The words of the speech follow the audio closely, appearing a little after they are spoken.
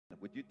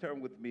Would you turn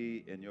with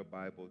me in your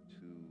Bible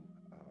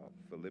to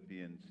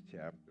Philippians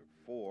chapter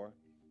 4,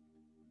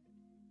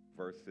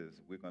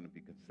 we're going to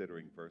be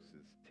considering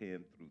verses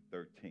 10 through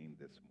 13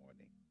 this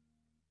morning.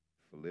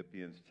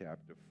 Philippians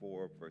chapter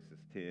 4, verses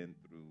 10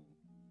 through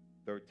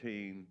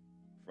 13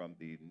 from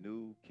the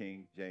New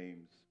King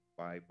James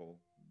Bible,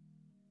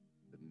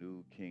 the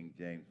New King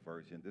James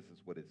Version. This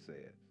is what it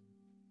says.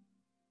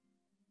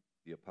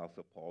 The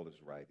Apostle Paul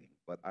is writing,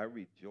 "But I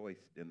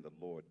rejoiced in the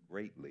Lord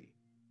greatly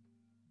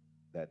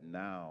that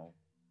now,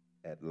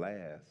 at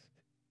last,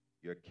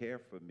 your care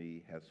for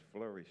me has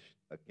flourished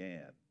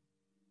again,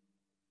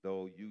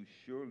 though you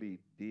surely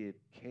did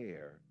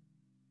care,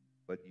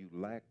 but you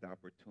lacked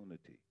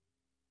opportunity.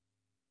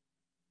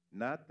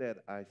 Not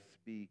that I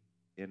speak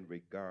in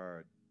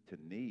regard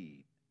to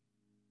need,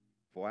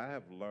 for I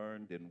have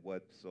learned in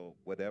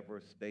whatever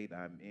state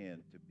I'm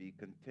in to be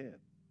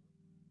content.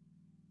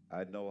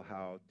 I know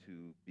how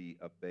to be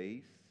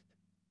abased,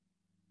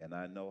 and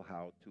I know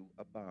how to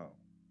abound.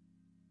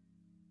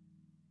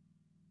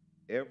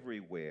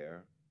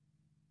 Everywhere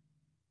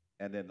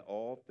and in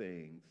all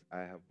things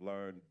I have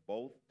learned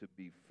both to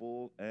be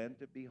full and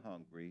to be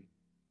hungry,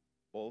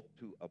 both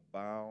to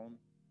abound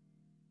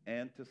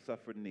and to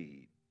suffer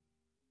need.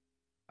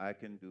 I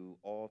can do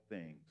all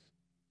things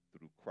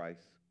through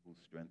Christ who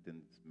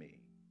strengthens me."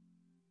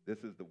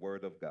 This is the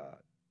word of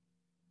God.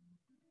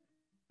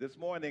 This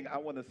morning, I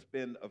want to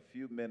spend a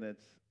few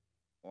minutes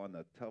on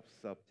a tough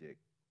subject.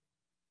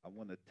 I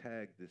want to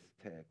tag this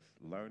text,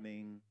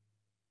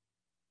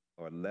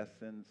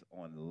 lessons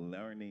on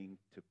learning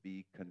to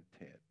be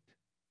content.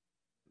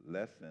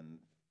 Lessons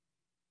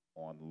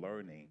on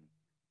learning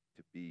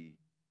to be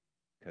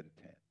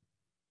content.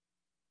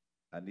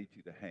 I need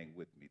you to hang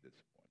with me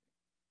this morning.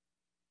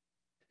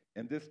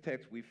 In this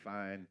text, we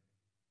find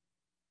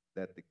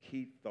that the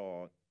key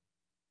thought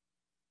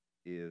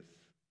is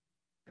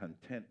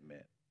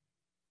contentment.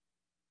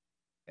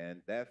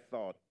 And that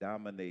thought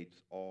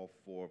dominates all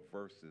 4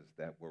 verses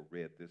that were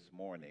read this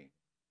morning.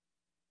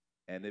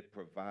 And it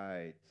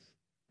provides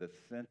the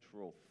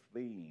central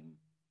theme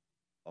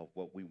of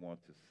what we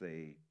want to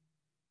say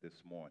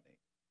this morning.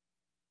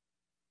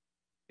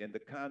 In the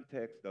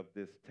context of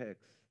this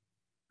text,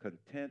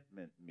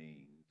 contentment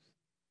means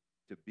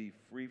to be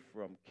free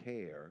from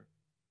care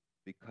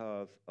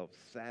because of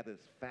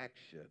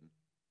satisfaction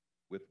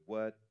with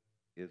what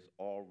is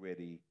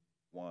already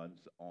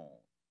one's own.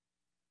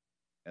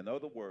 In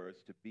other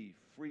words, to be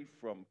free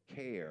from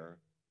care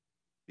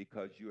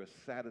because you're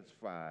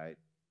satisfied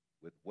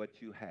with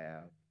what you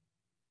have,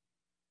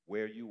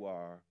 where you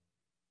are,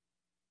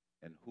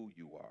 and who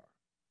you are.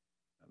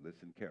 Now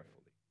listen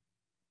carefully.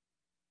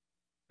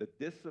 The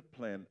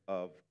discipline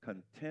of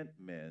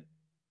contentment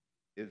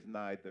is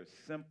neither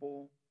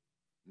simple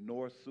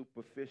nor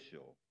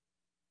superficial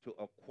to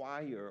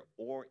acquire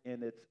or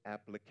in its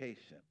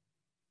application.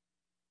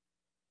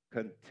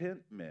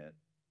 Contentment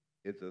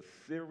is a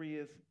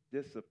serious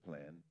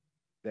discipline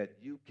that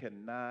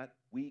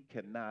we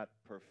cannot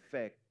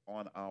perfect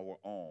on our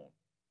own.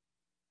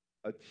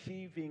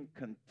 Achieving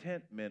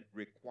contentment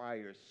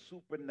requires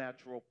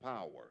supernatural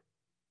power.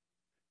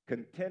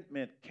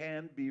 Contentment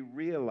can be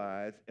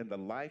realized in the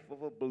life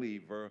of a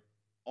believer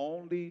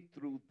only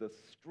through the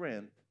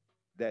strength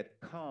that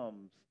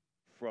comes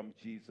from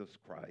Jesus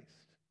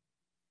Christ.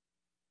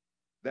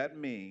 That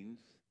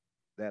means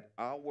that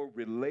our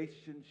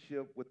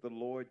relationship with the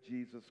Lord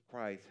Jesus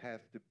Christ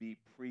has to be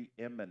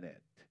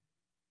preeminent.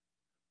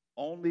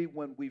 Only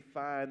when we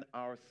find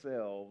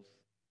ourselves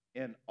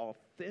in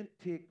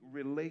authentic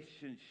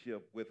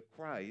relationship with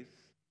Christ,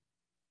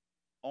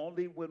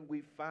 only when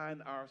we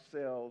find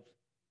ourselves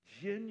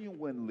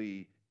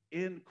genuinely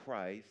in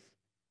Christ,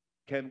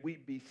 can we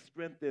be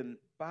strengthened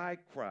by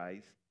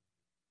Christ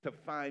to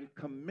find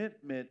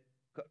commitment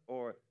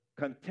or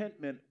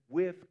contentment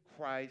with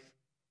Christ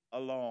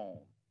alone.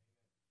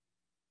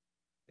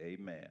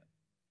 Amen.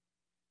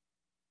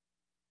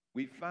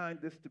 We find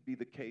this to be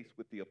the case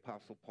with the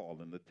Apostle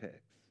Paul in the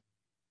text.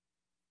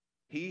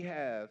 He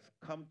has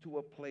come to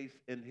a place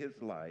in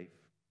his life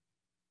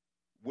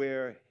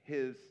where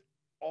his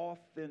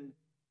authentic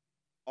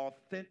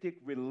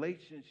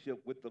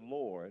relationship with the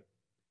Lord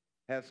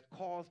has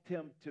caused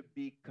him to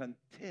be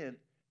content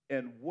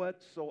in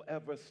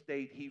whatsoever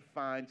state he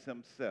finds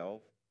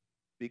himself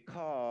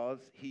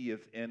because he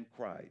is in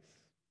Christ.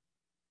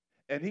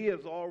 And he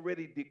has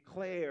already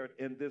declared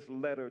in this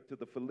letter to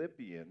the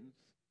Philippians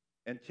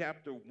in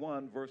chapter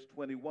 1, verse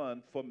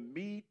 21, "For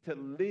me to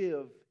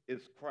live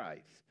is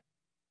Christ,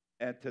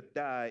 and to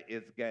die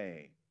is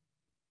gain."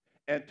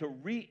 And to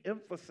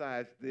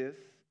re-emphasize this,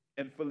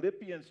 in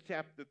Philippians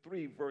chapter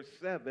 3, verse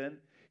 7,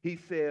 he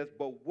says,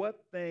 "But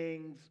what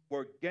things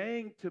were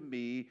gain to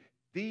me,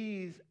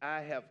 these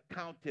I have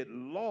counted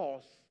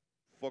loss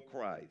for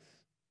Christ."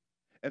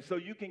 And so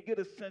you can get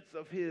a sense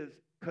of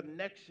his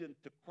connection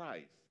to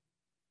Christ,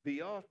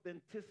 the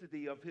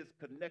authenticity of his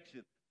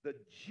connection, the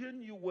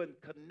genuine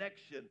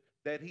connection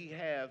that he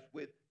has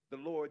with the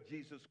Lord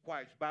Jesus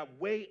Christ by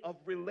way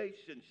of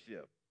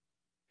relationship.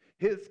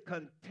 His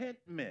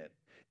contentment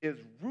is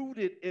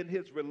rooted in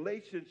his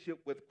relationship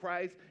with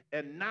Christ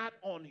and not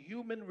on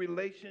human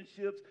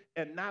relationships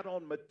and not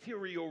on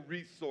material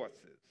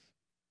resources.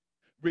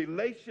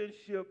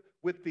 Relationship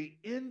with the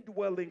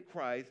indwelling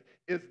Christ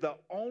is the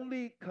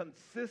only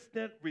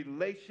consistent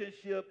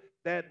relationship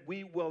that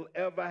we will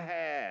ever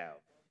have.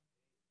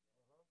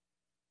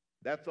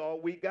 That's all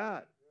we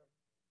got.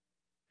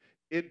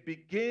 It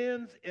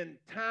begins in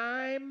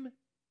time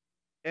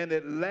and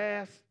it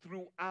lasts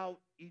throughout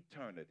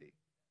eternity.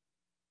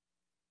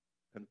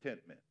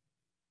 Contentment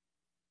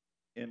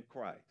in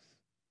Christ.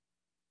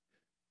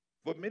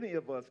 For many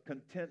of us,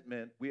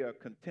 contentment, we are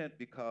content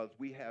because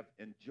we have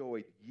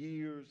enjoyed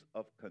years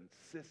of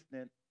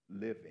consistent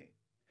living.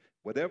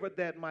 Whatever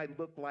that might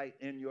look like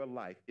in your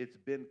life, it's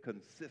been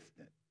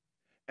consistent.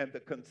 And the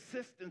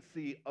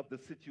consistency of the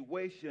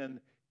situation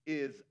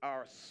is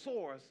our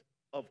source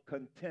of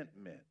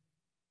contentment.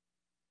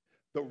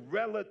 The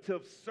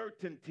relative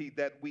certainty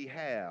that we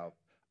have,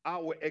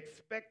 our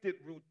expected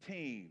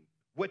routine,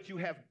 what you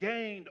have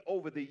gained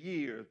over the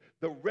years,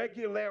 the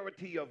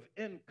regularity of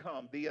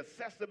income, the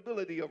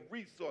accessibility of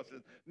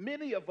resources.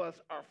 Many of us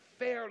are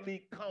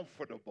fairly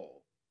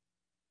comfortable.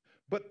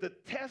 But the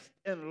test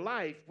in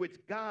life which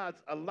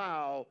God's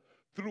allowed,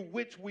 through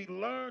which we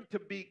learn to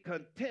be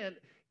content,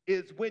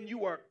 is when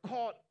you are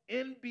caught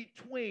in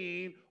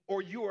between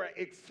or you are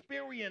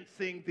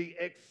experiencing the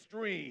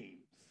extremes.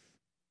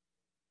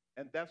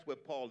 And that's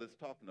what Paul is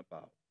talking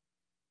about.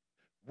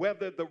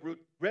 Whether the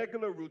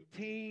regular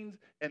routines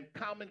and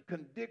common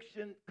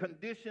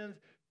conditions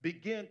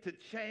begin to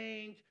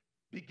change,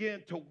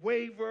 begin to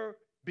waver,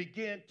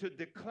 begin to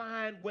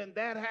decline. When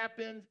that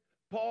happens,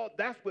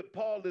 that's what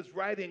Paul is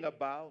writing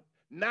about.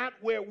 Not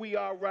where we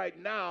are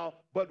right now,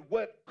 but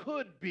what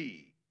could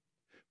be.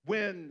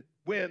 When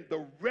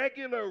the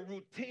regular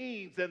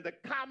routines and the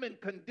common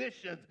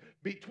conditions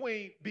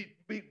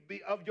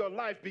of your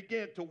life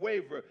begin to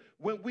waver,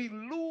 when we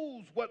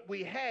lose what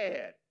we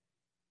had,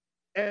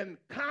 and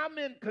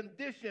common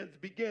conditions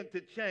begin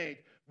to change,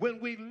 when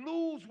we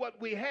lose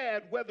what we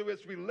had, whether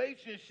it's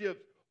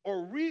relationships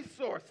or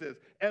resources,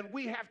 and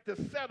we have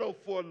to settle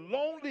for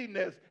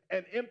loneliness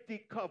and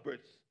empty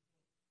cupboards,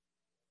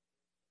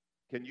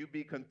 can you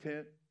be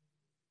content?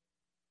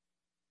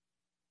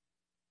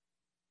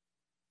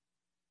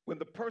 When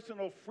the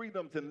personal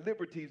freedoms and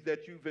liberties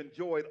that you've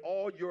enjoyed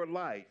all your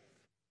life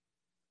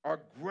are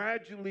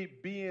gradually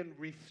being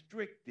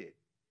restricted,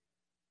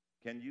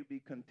 can you be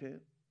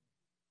content?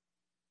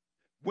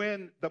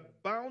 When the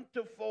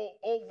bountiful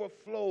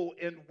overflow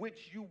in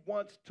which you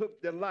once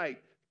took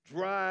delight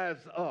dries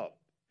up,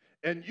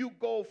 and you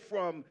go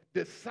from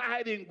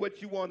deciding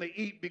what you want to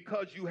eat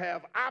because you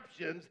have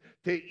options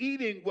to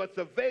eating what's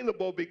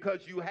available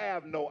because you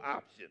have no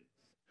options.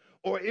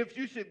 Or if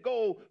you should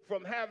go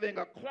from having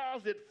a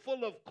closet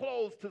full of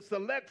clothes to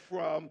select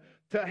from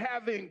to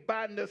having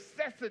by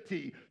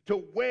necessity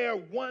to wear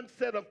one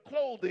set of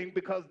clothing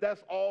because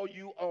that's all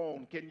you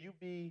own, can you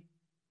be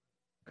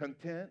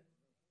content?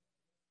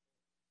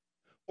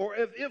 Or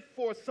if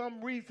for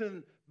some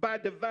reason by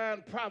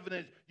divine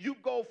providence you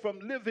go from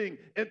living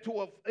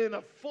in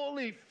a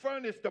fully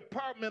furnished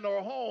apartment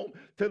or home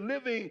to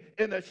living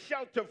in a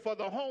shelter for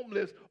the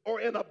homeless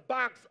or in a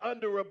box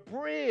under a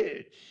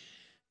bridge,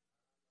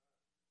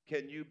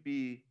 can you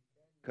be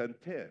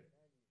content?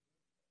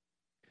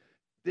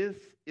 This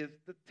is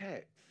the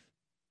text.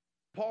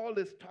 Paul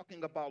is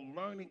talking about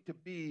learning to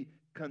be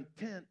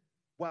content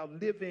while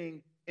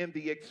living in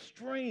the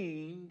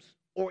extremes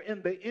or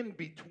in the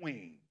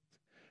in-betweens.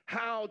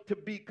 How to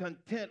be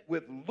content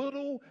with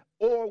little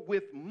or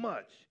with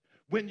much.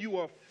 When you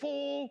are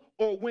full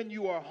or when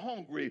you are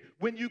hungry.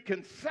 When you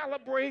can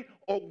celebrate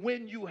or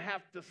when you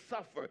have to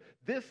suffer.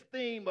 This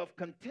theme of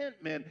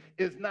contentment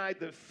is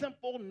neither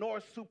simple nor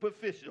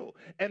superficial,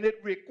 and it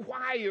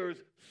requires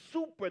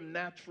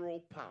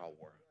supernatural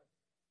power.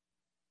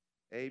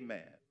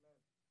 Amen.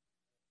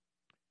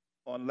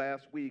 On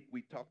last week,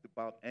 we talked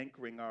about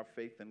anchoring our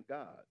faith in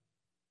God.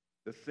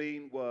 The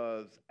scene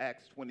was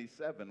Acts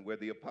 27, where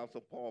the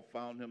Apostle Paul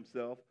found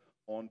himself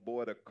on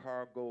board a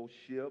cargo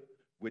ship,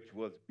 which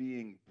was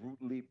being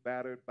brutally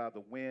battered by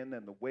the wind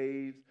and the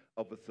waves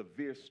of a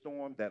severe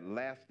storm that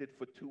lasted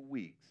for 2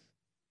 weeks.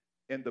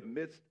 In the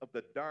midst of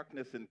the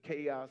darkness and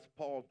chaos,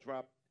 Paul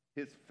dropped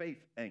his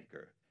faith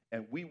anchor.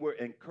 And we were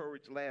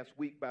encouraged last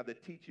week by the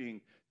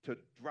teaching to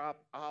drop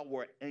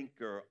our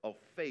anchor of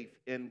faith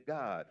in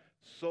God.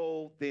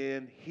 So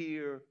then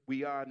here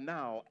we are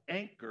now,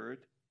 anchored,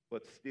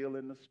 but still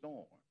in the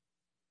storm.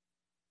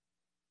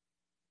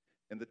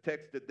 In the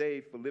text today,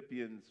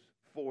 Philippians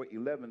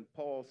 4:11,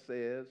 Paul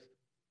says,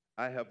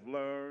 I have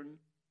learned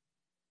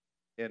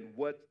in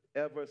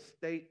whatever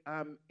state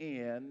I'm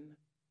in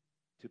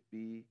to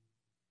be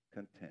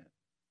content.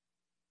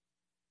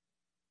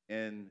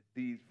 In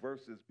these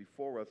verses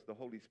before us, the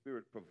Holy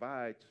Spirit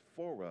provides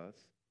for us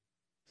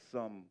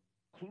some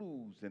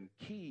clues and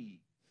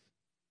keys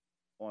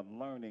on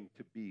learning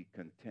to be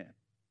content.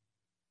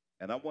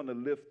 And I want to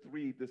lift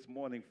 3 this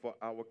morning for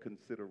our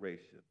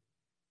consideration.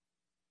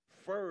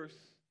 First,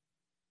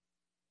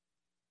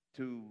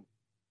 to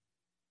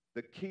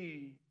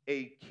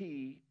a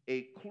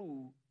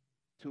clue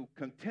to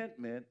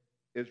contentment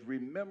is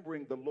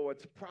remembering the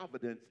Lord's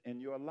providence in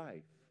your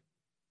life.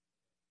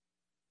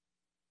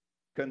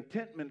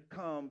 Contentment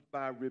comes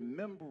by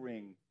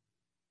remembering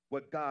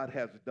what God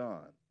has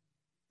done.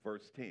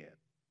 Verse 10.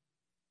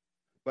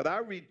 But I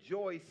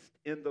rejoiced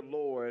in the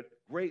Lord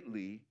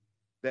greatly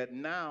that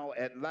now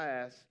at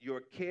last your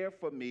care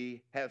for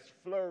me has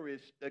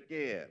flourished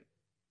again.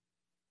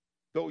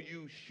 Though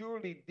you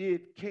surely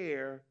did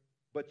care,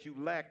 but you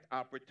lacked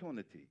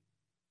opportunity.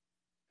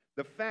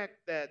 The fact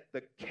that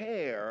the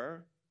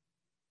care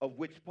of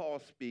which Paul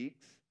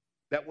speaks,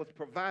 that was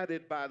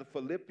provided by the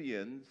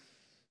Philippians,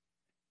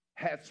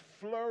 has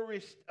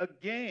flourished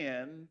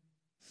again,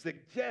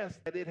 suggests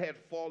that it had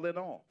fallen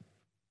off.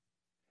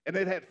 And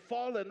it had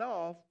fallen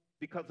off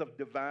because of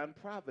divine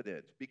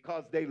providence,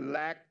 because they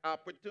lacked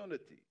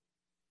opportunity.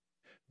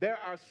 There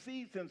are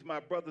seasons, my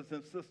brothers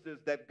and sisters,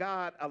 that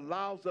God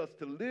allows us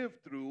to live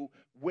through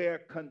where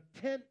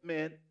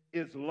contentment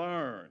is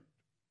learned.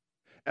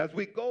 As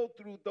we go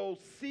through those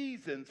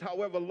seasons,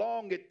 however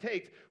long it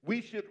takes,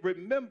 we should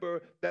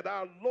remember that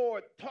our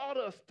Lord taught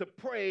us to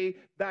pray,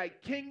 thy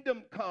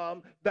kingdom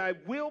come, thy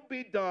will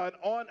be done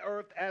on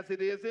earth as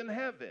it is in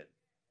heaven.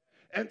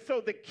 And so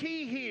the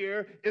key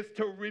here is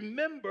to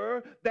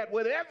remember that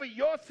whatever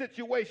your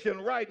situation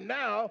right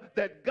now,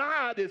 that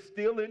God is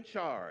still in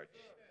charge.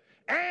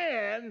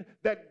 And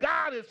that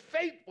God is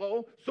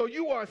faithful, so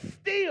you are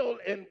still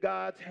in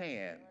God's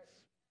hands.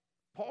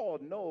 Paul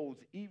knows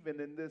even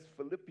in this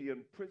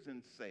Philippian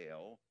prison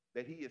cell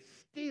that he is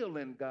still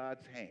in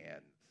God's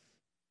hands.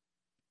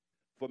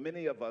 For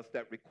many of us,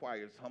 that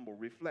requires humble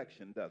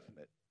reflection, doesn't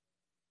it?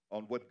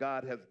 On what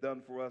God has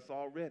done for us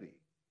already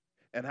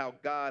and how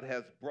God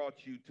has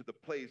brought you to the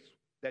place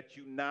that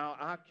you now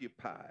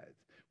occupy.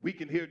 We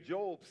can hear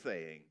Job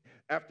saying,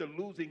 after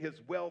losing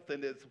his wealth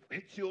and his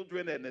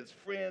children and his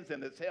friends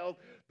and his health,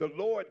 the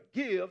Lord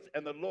gives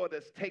and the Lord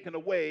has taken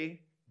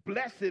away.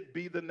 Blessed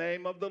be the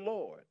name of the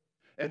Lord.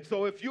 And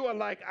so if you are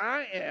like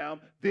I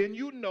am, then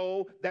you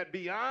know that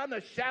beyond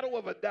a shadow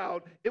of a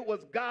doubt, it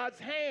was God's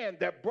hand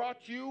that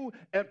brought you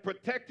and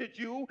protected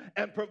you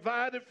and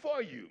provided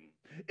for you.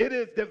 It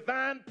is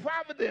divine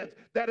providence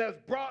that has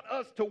brought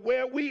us to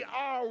where we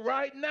are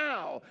right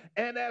now.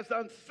 And as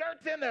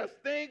uncertain as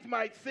things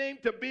might seem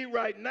to be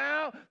right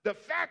now, the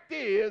fact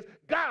is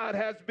God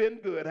has been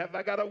good. Have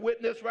I got a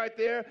witness right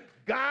there?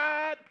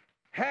 God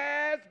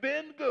has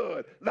been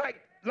good.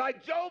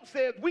 Like Job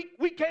says,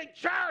 we can't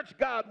charge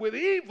God with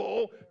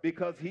evil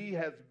because he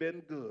has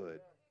been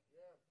good.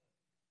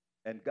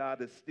 And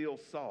God is still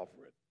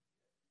sovereign.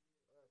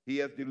 He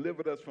has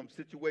delivered us from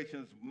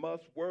situations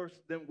much worse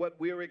than what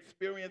we're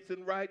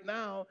experiencing right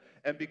now.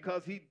 And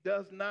because he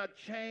does not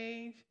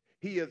change,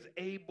 he is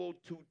able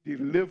to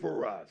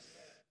deliver us.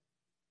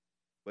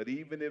 But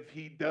even if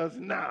he does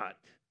not,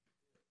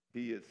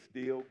 he is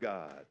still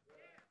God.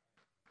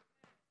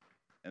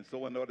 And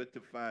so in order to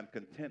find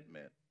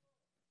contentment,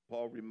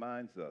 Paul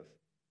reminds us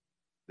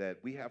that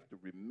we have to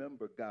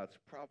remember God's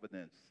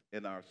providence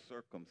in our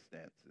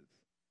circumstances.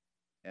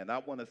 And I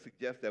want to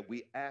suggest that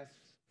we ask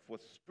for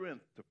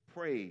strength to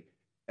pray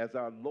as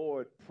our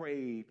Lord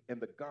prayed in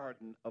the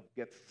Garden of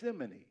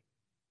Gethsemane.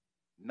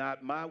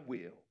 Not my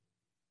will,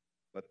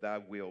 but thy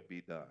will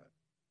be done.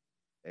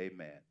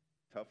 Amen.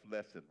 Tough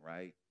lesson,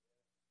 right?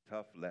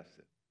 Tough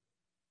lesson.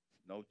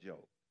 It's no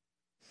joke.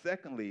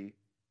 Secondly,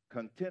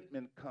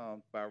 contentment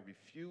comes by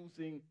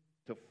refusing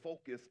to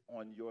focus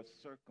on your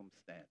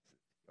circumstances,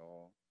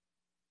 y'all.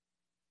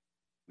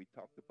 We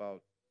talked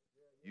about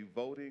you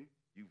voting,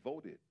 you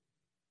voted.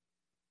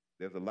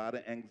 There's a lot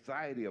of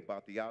anxiety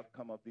about the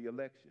outcome of the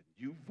election.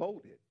 You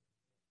voted.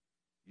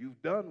 You've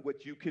done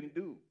what you can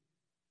do.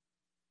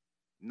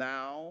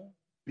 Now,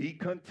 be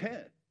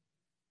content.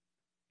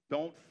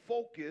 Don't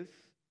focus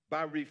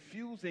by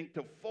refusing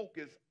to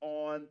focus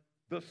on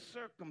the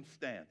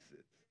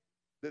circumstances.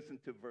 Listen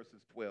to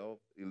verses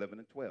 11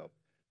 and 12.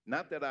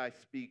 Not that I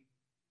speak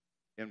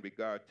in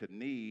regard to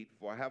need,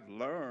 for I have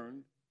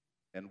learned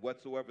in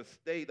whatsoever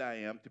state I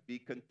am to be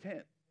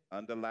content.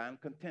 Underline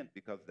content,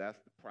 because that's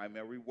the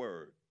primary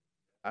word.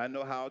 I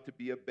know how to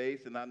be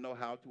abased and I know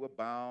how to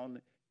abound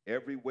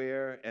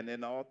everywhere. And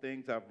in all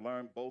things I've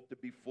learned both to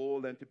be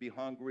full and to be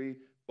hungry,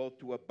 both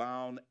to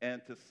abound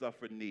and to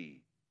suffer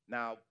need.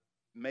 Now,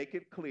 make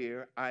it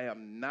clear, I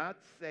am not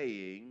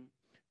saying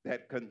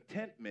that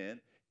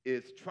contentment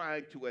is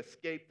trying to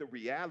escape the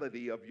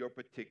reality of your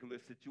particular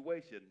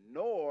situation,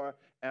 nor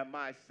am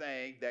I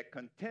saying that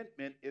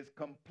contentment is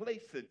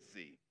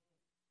complacency.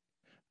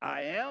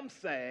 I am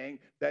saying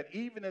that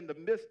even in the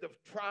midst of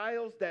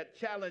trials that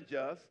challenge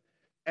us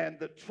and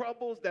the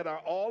troubles that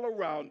are all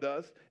around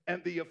us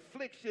and the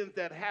afflictions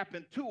that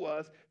happen to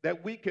us,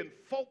 that we can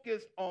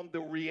focus on the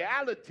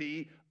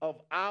reality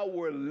of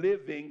our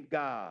living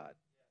God.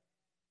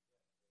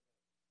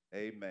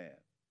 Amen.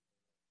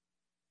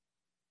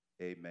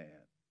 Amen.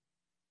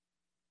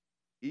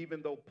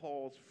 Even though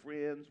Paul's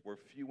friends were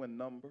few in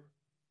number,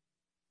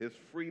 his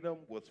freedom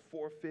was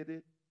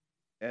forfeited,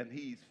 and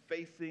he's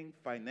facing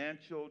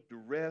financial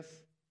duress,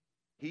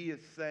 He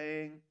is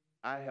saying,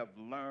 I have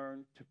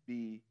learned to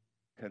be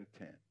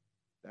content.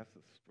 That's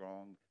a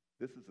strong,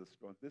 this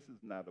is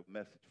not a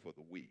message for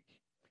the weak.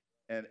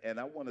 And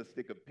I want to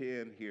stick a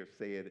pin here,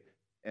 say it,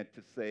 and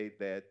to say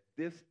that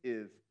this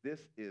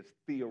is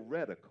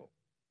theoretical.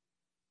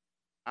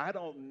 I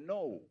don't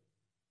know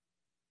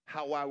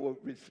how I would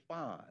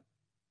respond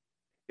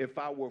if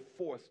I were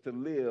forced to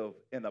live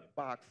in a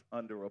box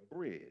under a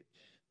bridge.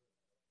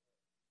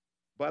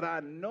 But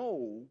I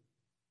know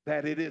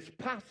that it is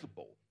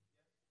possible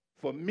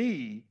for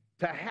me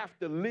to have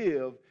to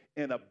live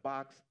in a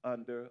box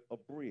under a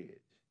bridge.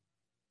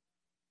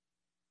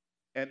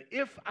 And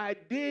if I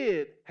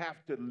did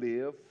have to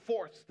live,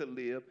 forced to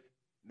live,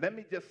 let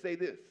me just say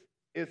this,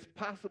 it's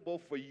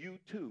possible for you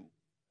too.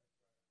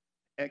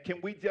 And can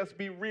we just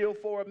be real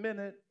for a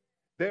minute?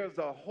 There's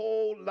a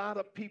whole lot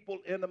of people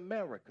in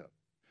America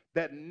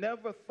that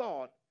never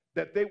thought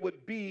that they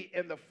would be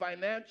in the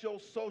financial,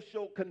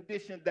 social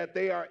condition that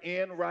they are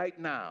in right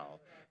now.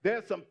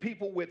 There's some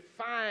people with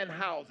fine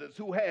houses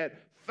who had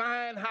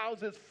fine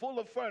houses full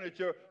of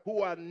furniture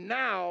who are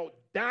now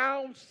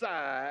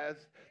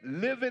downsized,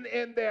 living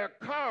in their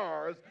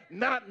cars,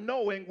 not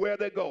knowing where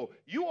they go.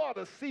 You ought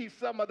to see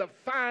some of the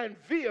fine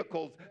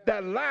vehicles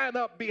that line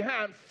up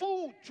behind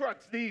food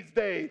trucks these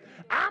days.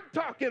 I'm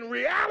talking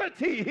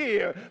reality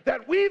here,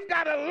 that we've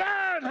got to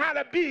learn how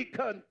to be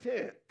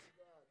content.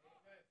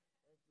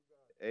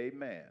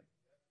 Amen.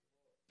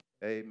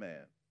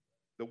 Amen.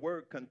 The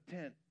word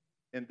content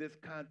in this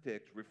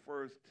context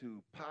refers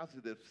to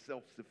positive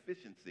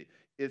self-sufficiency.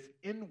 It's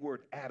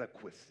inward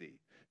adequacy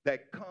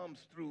that comes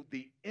through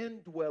the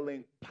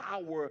indwelling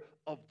power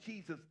of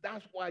Jesus.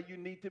 That's why you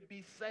need to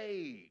be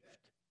saved.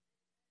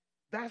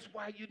 That's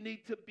why you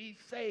need to be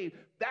saved.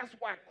 That's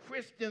why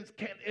Christians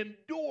can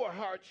endure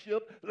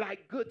hardship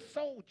like good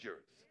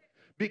soldiers.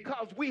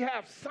 Because we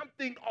have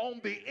something on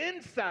the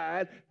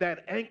inside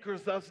that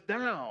anchors us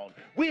down.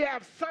 We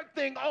have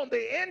something on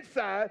the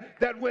inside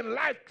that when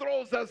life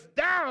throws us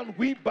down,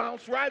 we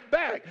bounce right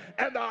back.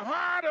 And the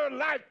harder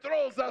life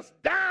throws us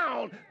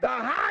down, the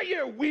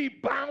higher we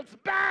bounce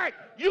back.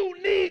 You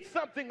need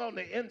something on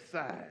the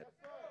inside.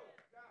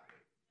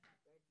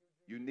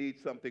 You need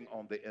something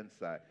on the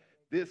inside.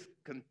 This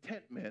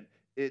contentment,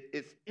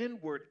 it's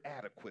inward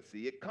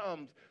adequacy. It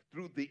comes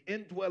through the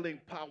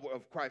indwelling power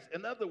of Christ.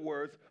 In other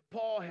words,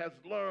 Paul has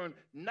learned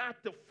not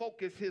to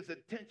focus his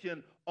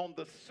attention on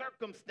the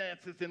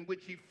circumstances in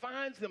which he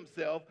finds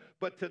himself,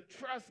 but to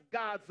trust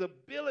God's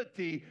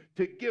ability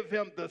to give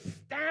him the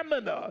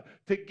stamina,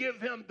 to give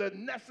him the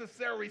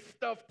necessary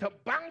stuff to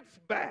bounce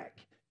back.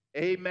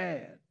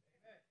 Amen.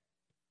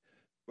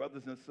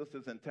 Brothers and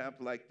sisters, in times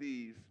like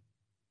these,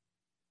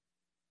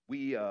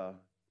 we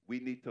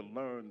need to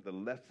learn the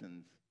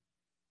lessons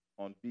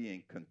on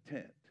being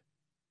content.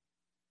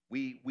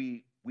 We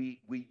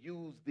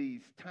use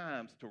these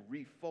times to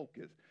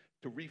refocus.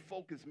 To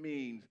refocus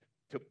means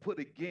to put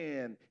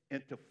again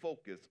into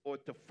focus, or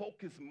to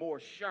focus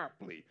more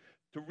sharply,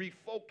 to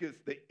refocus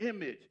the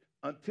image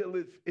until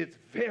it's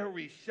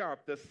very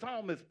sharp. The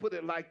psalmist put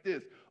it like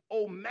this: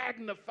 "Oh,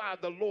 magnify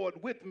the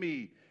Lord with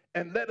me,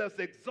 and let us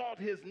exalt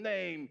his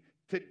name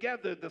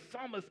together." The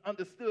psalmist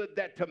understood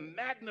that to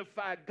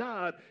magnify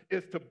God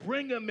is to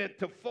bring him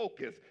into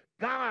focus.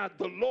 God,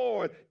 the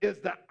Lord, is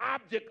the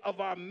object of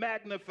our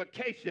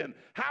magnification.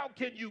 How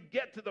can you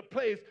get to the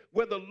place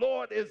where the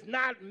Lord is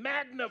not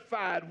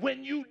magnified?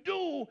 When you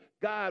do,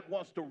 God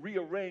wants to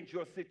rearrange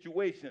your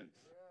situations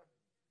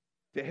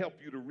to help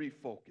you to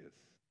refocus.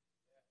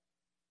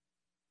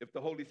 If the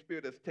Holy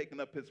Spirit has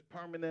taken up his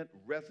permanent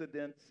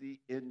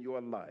residency in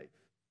your life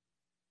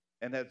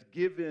and has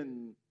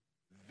given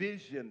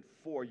vision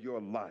for your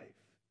life,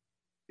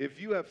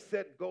 if you have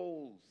set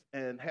goals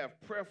and have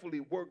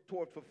prayerfully worked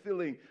toward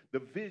fulfilling the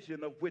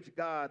vision of which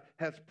God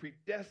has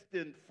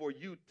predestined for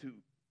you to,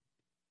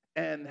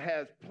 and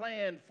has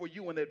planned for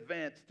you in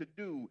advance to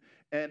do,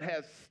 and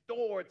has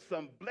stored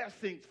some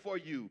blessings for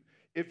you,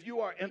 if you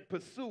are in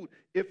pursuit,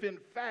 if in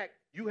fact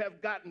you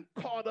have gotten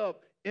caught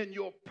up in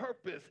your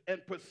purpose and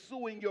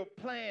pursuing your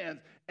plans,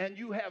 and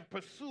you have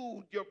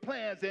pursued your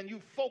plans and you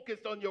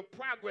focused on your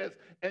progress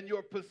and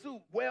your pursuit,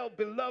 well,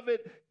 beloved,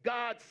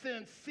 God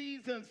sends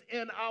seasons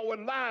in our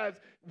lives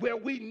where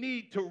we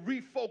need to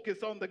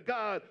refocus on the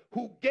God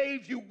who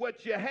gave you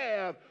what you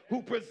have,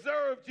 who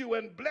preserved you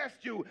and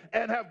blessed you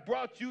and have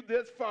brought you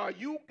this far.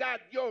 You got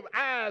your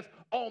eyes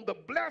on the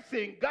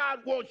blessing. God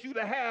wants you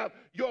to have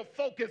your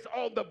focus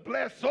on the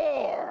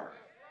blessor.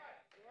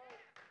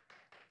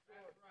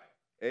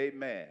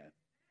 Amen.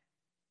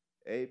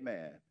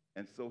 Amen.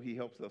 And so he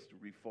helps us to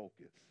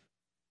refocus.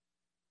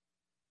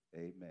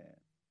 Amen.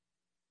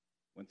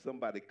 When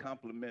somebody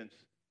compliments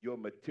your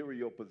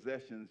material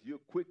possessions, you're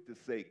quick to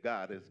say,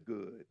 God is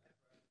good.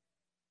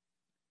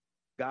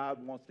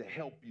 God wants to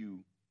help you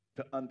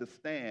to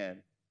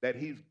understand that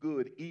he's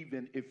good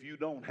even if you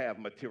don't have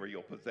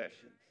material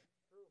possessions.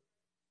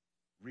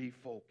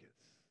 Refocus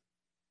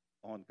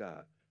on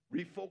God.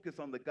 Refocus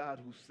on the God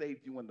who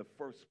saved you in the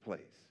first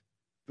place,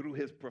 through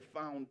his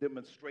profound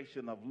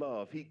demonstration of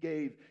love. He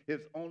gave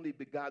his only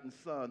begotten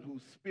Son,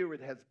 whose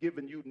Spirit has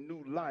given you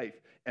new life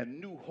and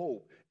new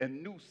hope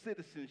and new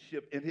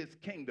citizenship in his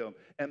kingdom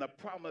and a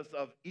promise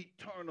of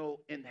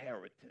eternal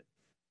inheritance.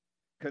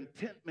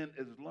 Contentment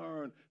is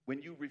learned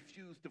when you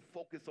refuse to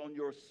focus on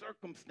your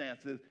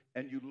circumstances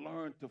and you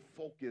learn to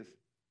focus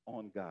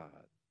on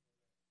God.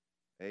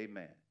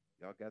 Amen.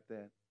 Y'all got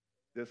that?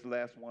 This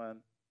last one,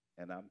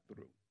 and I'm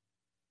through.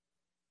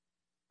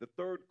 The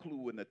third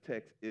clue in the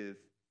text is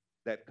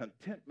that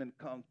contentment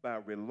comes by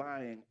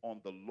relying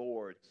on the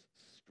Lord's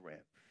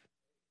strength.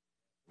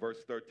 Verse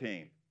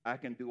 13, I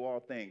can do all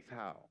things.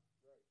 How?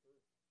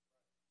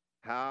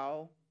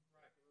 How?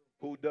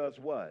 Who does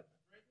what?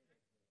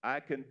 I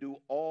can do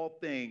all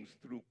things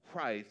through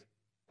Christ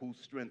who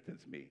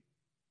strengthens me.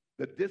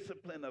 The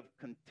discipline of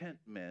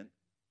contentment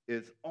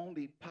is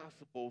only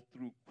possible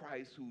through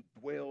Christ who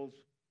dwells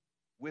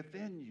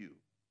within you.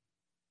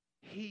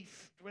 He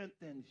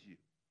strengthens you.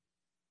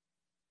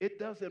 It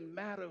doesn't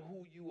matter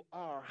who you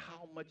are,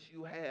 how much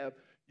you have.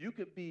 You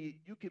could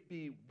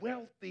be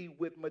wealthy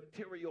with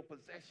material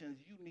possessions.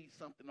 You need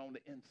something on the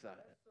inside.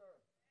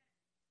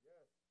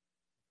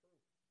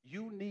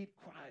 You need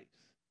Christ.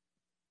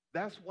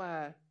 That's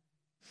why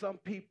some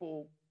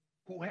people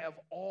who have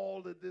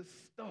all of this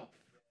stuff,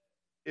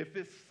 if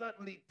it's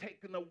suddenly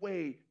taken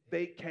away,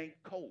 they can't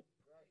cope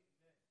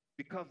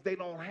because they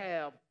don't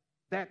have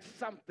that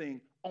something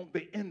on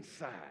the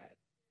inside.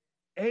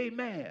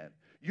 Amen.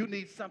 You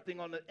need something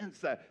on the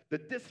inside. The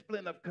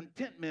discipline of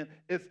contentment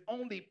is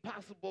only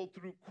possible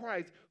through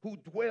Christ who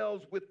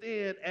dwells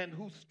within and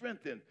who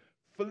strengthens.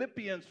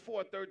 Philippians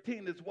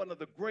 4:13 is one of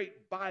the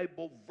great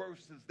Bible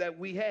verses that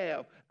we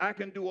have. I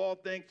can do all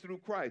things through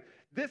Christ.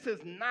 This is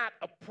not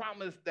a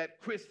promise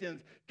that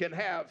Christians can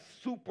have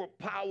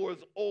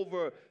superpowers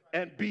over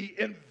and be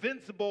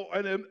invincible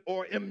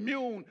or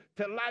immune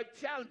to life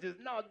challenges.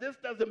 No, this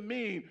doesn't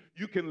mean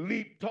you can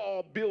leap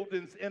tall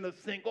buildings in a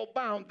single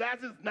bound.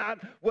 That is not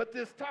what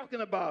this is talking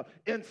about.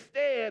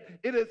 Instead,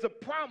 it is a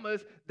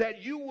promise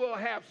that you will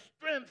have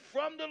strength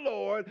from the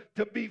Lord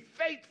to be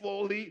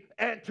faithfully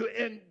and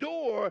to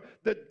endure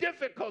the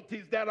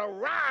difficulties that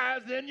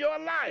arise in your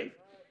life.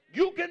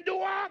 You can do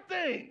all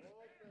things.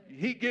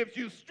 He gives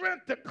you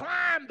strength to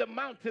climb the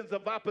mountains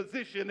of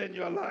opposition in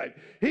your life.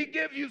 He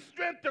gives you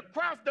strength to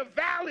cross the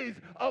valleys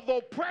of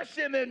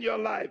oppression in your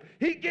life.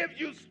 He gives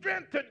you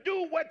strength to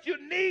do what you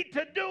need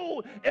to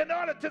do in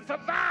order to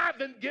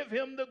survive and give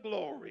him the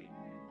glory.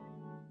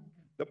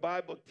 The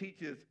Bible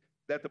teaches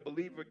that the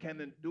believer can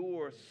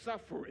endure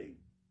suffering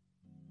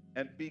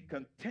and be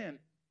content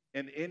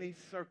in any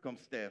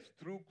circumstance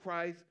through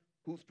Christ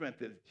who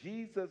strengthens.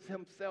 Jesus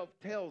himself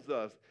tells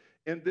us,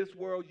 in this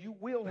world, you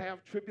will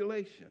have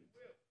tribulations.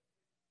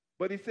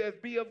 But he says,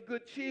 be of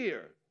good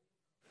cheer,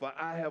 for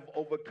I have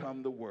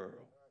overcome the world.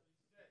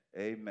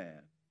 Amen.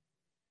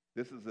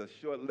 This is a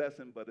short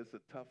lesson, but it's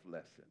a tough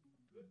lesson.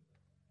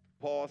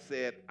 Paul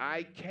said,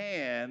 I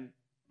can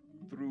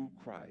through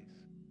Christ.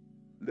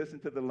 Listen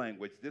to the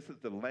language. This is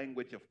the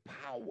language of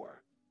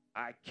power.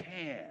 I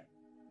can.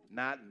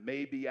 Not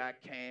maybe I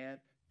can.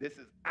 This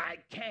is I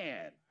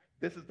can.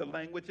 This is the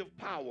language of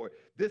power.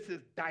 This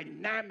is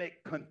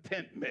dynamic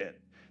contentment.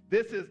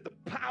 This is the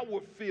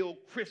power-filled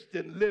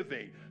Christian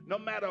living. No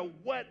matter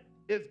what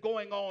is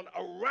going on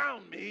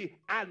around me,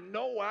 I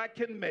know I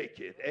can make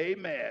it.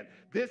 Amen.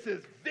 This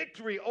is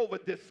victory over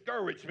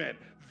discouragement,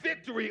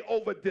 victory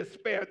over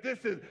despair.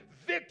 This is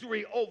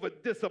victory over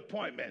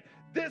disappointment.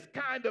 This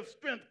kind of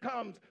strength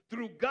comes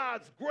through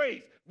God's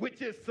grace,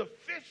 which is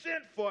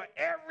sufficient for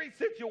every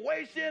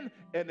situation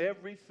and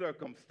every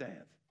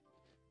circumstance.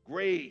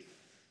 Grace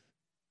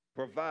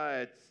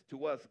provides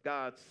to us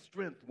God's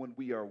strength when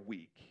we are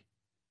weak.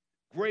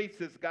 Grace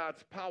is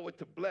God's power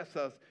to bless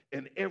us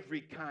in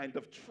every kind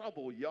of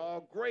trouble,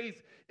 y'all.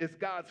 Grace is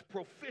God's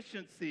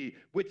proficiency,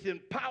 which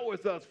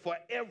empowers us for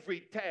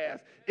every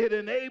task. It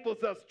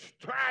enables us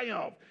to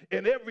triumph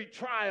in every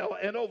trial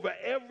and over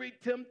every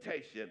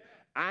temptation.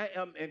 I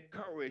am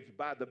encouraged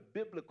by the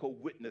biblical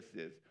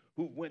witnesses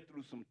who went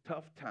through some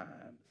tough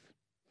times.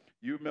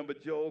 You remember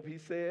Job, he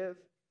says,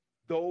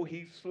 though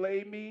he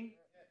slay me,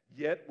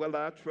 yet will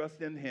I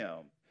trust in him.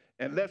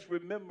 And let's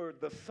remember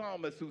the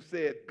psalmist who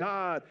said,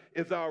 God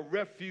is our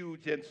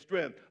refuge and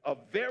strength, a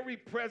very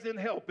present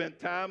help in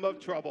time of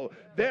trouble.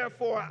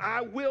 Therefore, I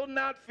will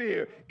not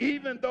fear,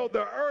 even though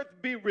the earth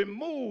be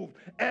removed,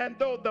 and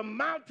though the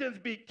mountains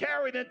be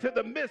carried into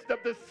the midst of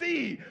the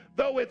sea,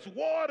 though its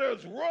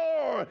waters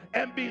roar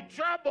and be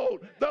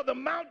troubled, though the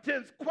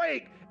mountains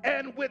quake,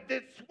 and with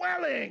its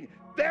swelling,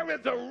 there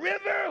is a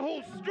river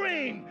whose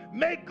stream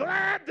make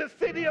glad the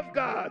city of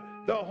God,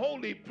 the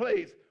holy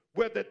place,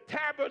 where the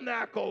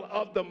tabernacle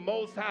of the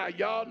Most High.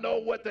 Y'all know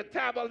what the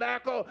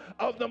tabernacle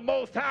of the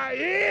Most High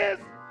is?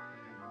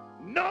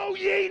 Know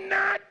ye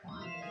not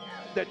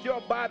that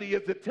your body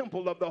is the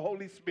temple of the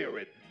Holy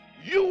Spirit?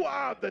 You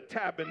are the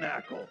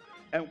tabernacle.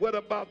 And what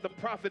about the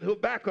prophet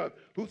Habakkuk,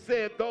 who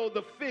said, though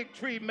the fig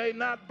tree may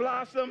not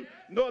blossom,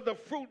 nor the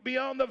fruit be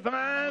on the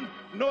vine,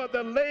 nor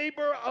the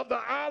labor of the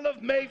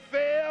olive may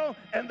fail,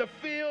 and the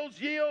fields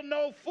yield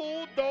no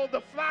food, though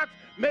the flocks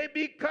may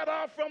be cut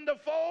off from the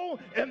fold,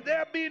 and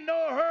there be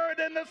no herd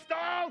in the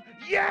stalls,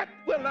 yet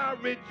will I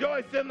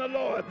rejoice in the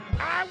Lord.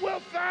 I will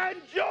find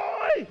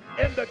joy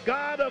in the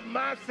God of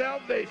my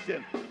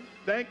salvation.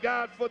 Thank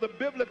God for the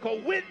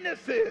biblical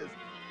witnesses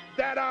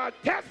that are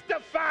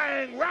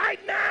testifying right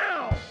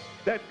now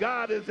that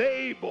God is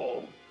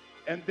able.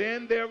 And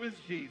then there is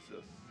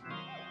Jesus,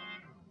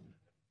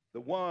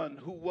 the one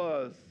who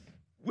was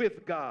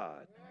with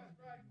God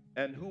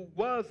and who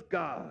was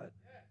God,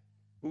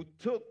 who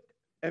took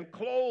and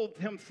clothed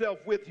himself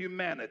with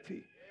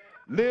humanity,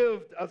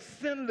 lived a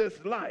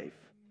sinless life,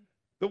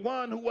 the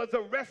one who was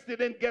arrested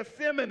in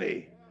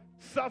Gethsemane,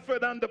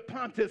 suffered under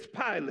Pontius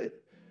Pilate,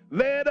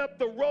 led up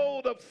the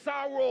road of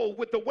sorrow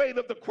with the weight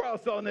of the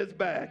cross on his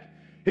back.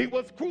 He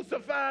was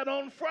crucified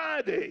on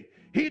Friday.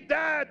 He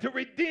died to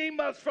redeem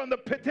us from the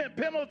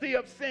penalty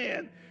of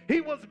sin. He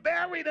was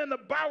buried in a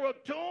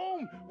borrowed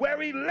tomb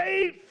where he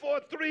laid for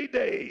 3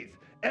 days.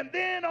 And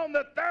then on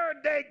the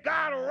third day,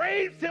 God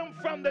raised him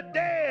from the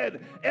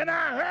dead. And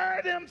I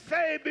heard him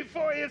say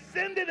before he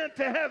ascended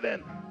into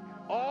heaven,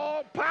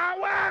 all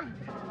power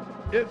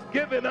is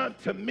given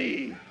unto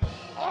me.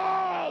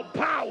 All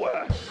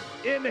power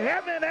in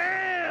heaven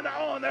and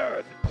on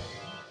earth.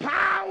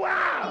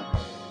 Power,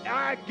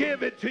 I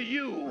give it to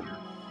you.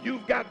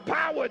 You've got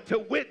power to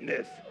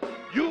witness.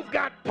 You've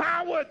got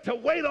power to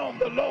wait on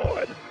the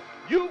Lord.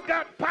 You've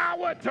got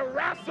power to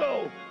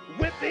wrestle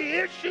with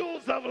the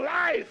issues of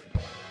life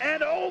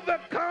and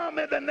overcome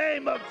in the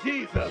name of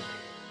Jesus.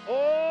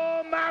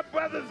 Oh, my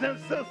brothers and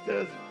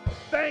sisters,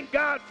 thank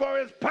God for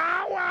his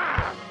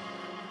power.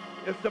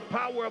 It's the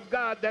power of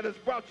God that has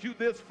brought you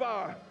this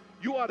far.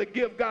 You ought to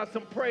give God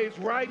some praise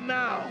right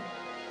now,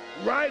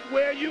 right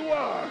where you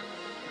are.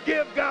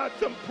 Give God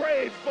some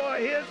praise for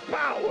his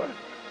power.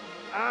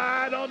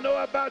 I don't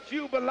know about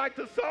you, but like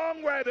the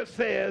songwriter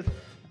says,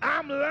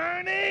 I'm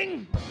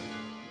learning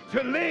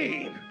to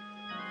lean.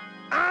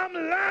 I'm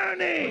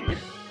learning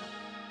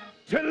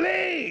to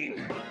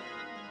lean.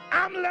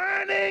 I'm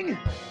learning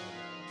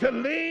to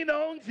lean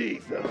on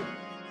Jesus,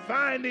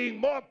 finding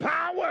more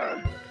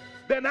power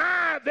than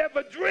I've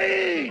ever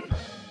dreamed.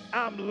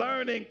 I'm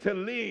learning to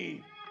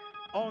lean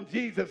on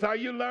Jesus. Are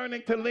you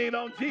learning to lean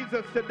on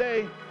Jesus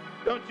today?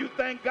 Don't you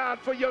thank God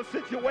for your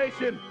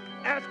situation?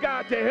 Ask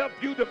God to help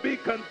you to be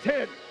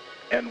content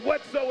in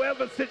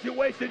whatsoever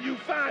situation you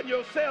find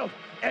yourself,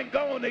 and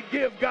go on and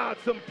give God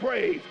some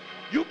praise.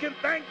 You can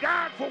thank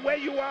God for where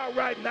you are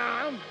right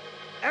now.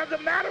 As a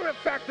matter of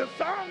fact, the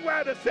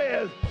songwriter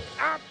says,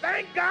 I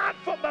thank God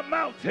for my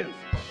mountains,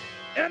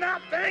 and I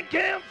thank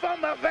him for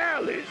my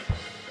valleys,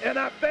 and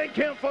I thank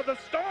him for the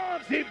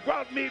storms he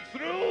brought me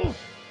through,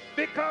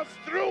 because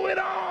through it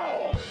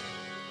all,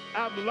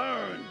 I've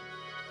learned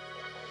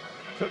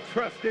to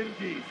trust in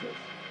Jesus.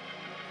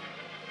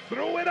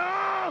 Through it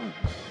all,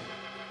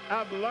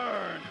 I've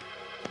learned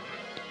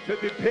to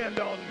depend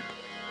on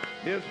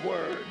his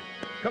word.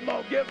 Come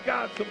on, give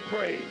God some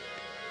praise.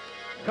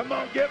 Come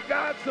on, give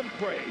God some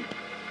praise.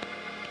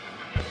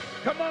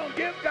 Come on,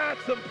 give God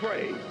some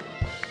praise.